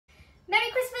Merry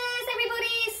Christmas,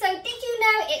 everybody! So did you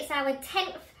know it's our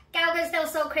 10th Galgos del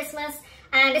Sol Christmas,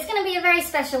 and it's going to be a very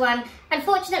special one.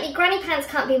 Unfortunately, Granny Pants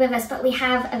can't be with us, but we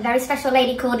have a very special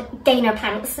lady called Gaynor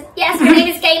Pants. Yes, her name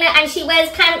is Gaynor and she wears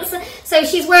pants, so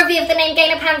she's worthy of the name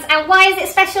Gaynor Pants. And why is it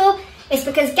special? It's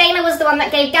because Gaynor was the one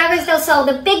that gave Galgos del Sol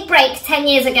the big break 10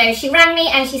 years ago. She rang me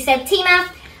and she said, Tina,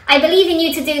 I believe in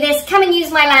you to do this. Come and use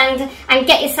my land and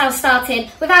get yourself started.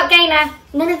 Without Gaynor,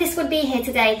 none of this would be here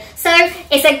today. So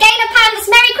it's a Gaynor Pants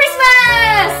Merry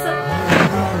Christmas!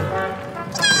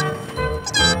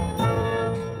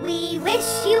 We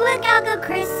wish you a Galgo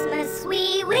Christmas.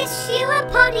 We wish you a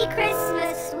potty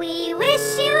Christmas. We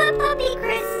wish you a poppy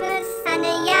Christmas and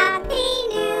a yappy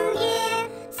New Year.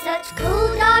 Such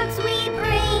cool dogs we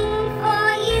bring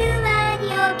for you and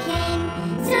your kin.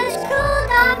 Such cool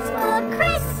dogs for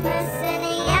Christmas and a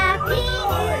yappy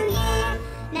New Year.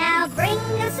 Now bring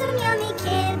us some yummy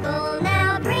kibble.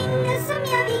 Now bring us some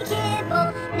yummy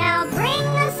kibble. Now bring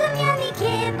us some yummy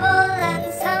kibble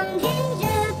and some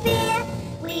ginger beer.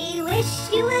 We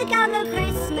wish you a Galgo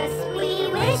Christmas. We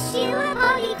wish you a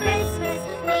potty Christmas.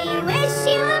 We wish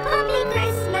you a poppy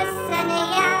Christmas and a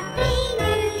yappy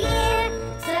New Year.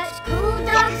 Such cool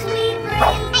dogs we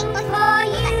bring for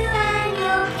you and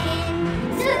your kin.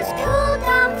 Such cool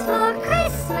dogs for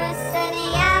Christmas and a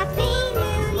yappy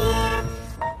New Year.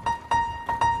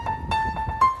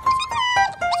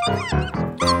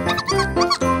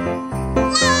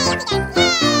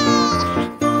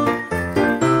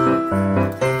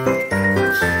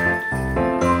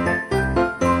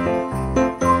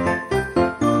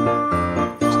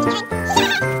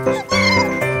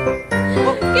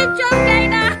 Good job,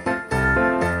 Gaynor!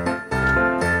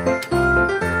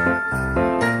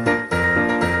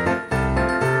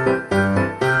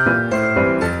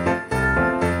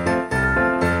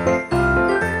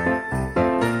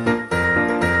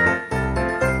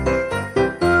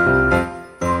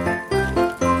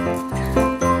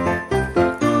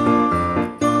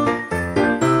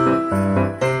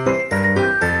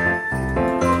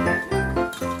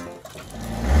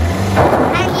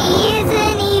 And he is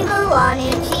an evil one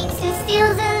who cheats and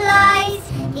steals and lies.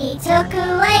 He took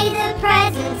away the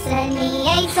presents and he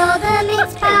ate all the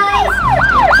mince pies.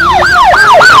 He ate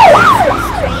the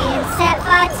tree and set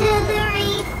fire to the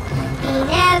wreath. He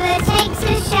never takes a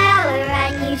shower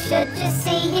and you should just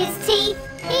see his teeth.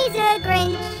 He's a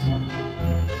Grinch.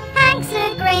 Hank's a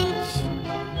Grinch.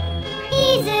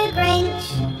 He's a Grinch.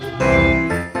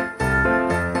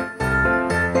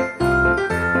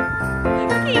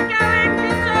 Keep going,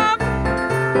 good job!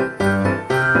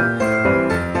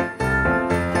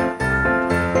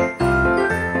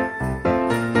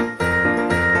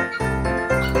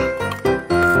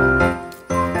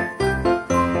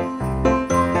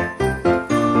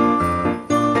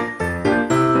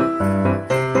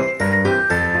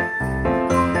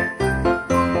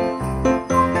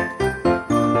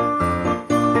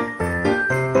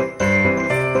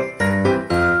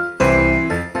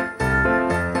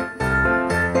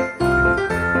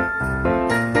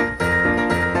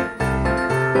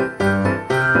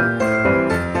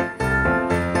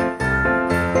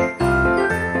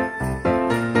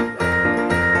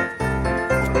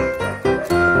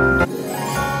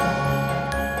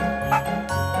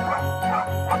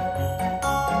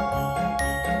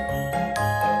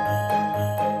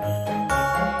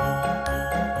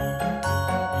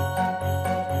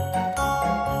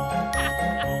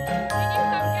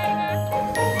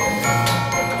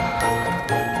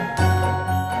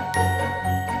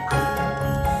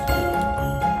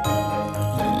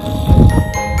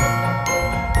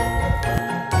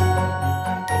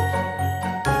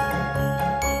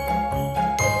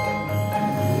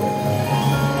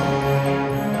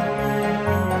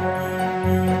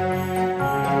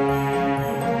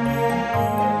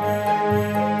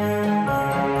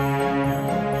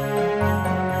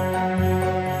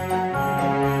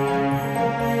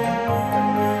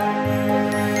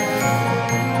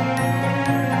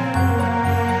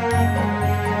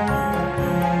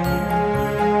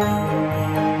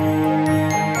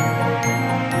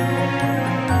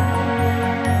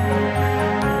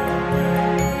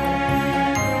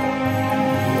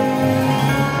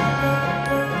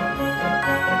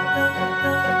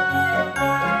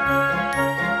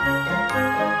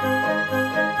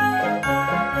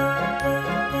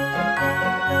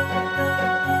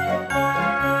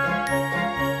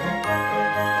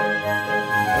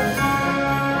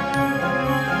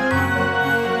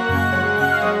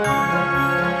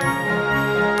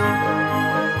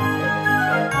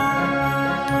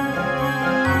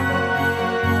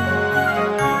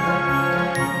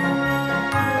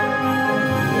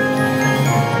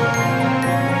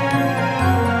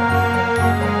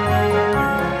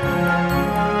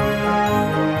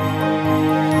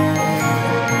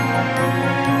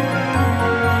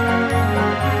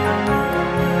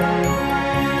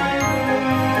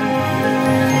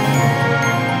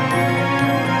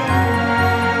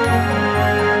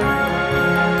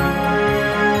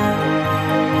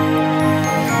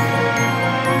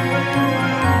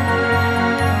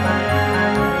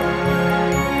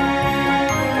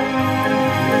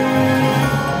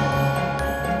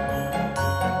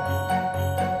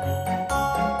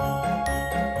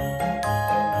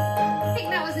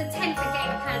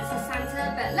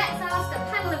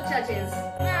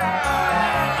 scratches.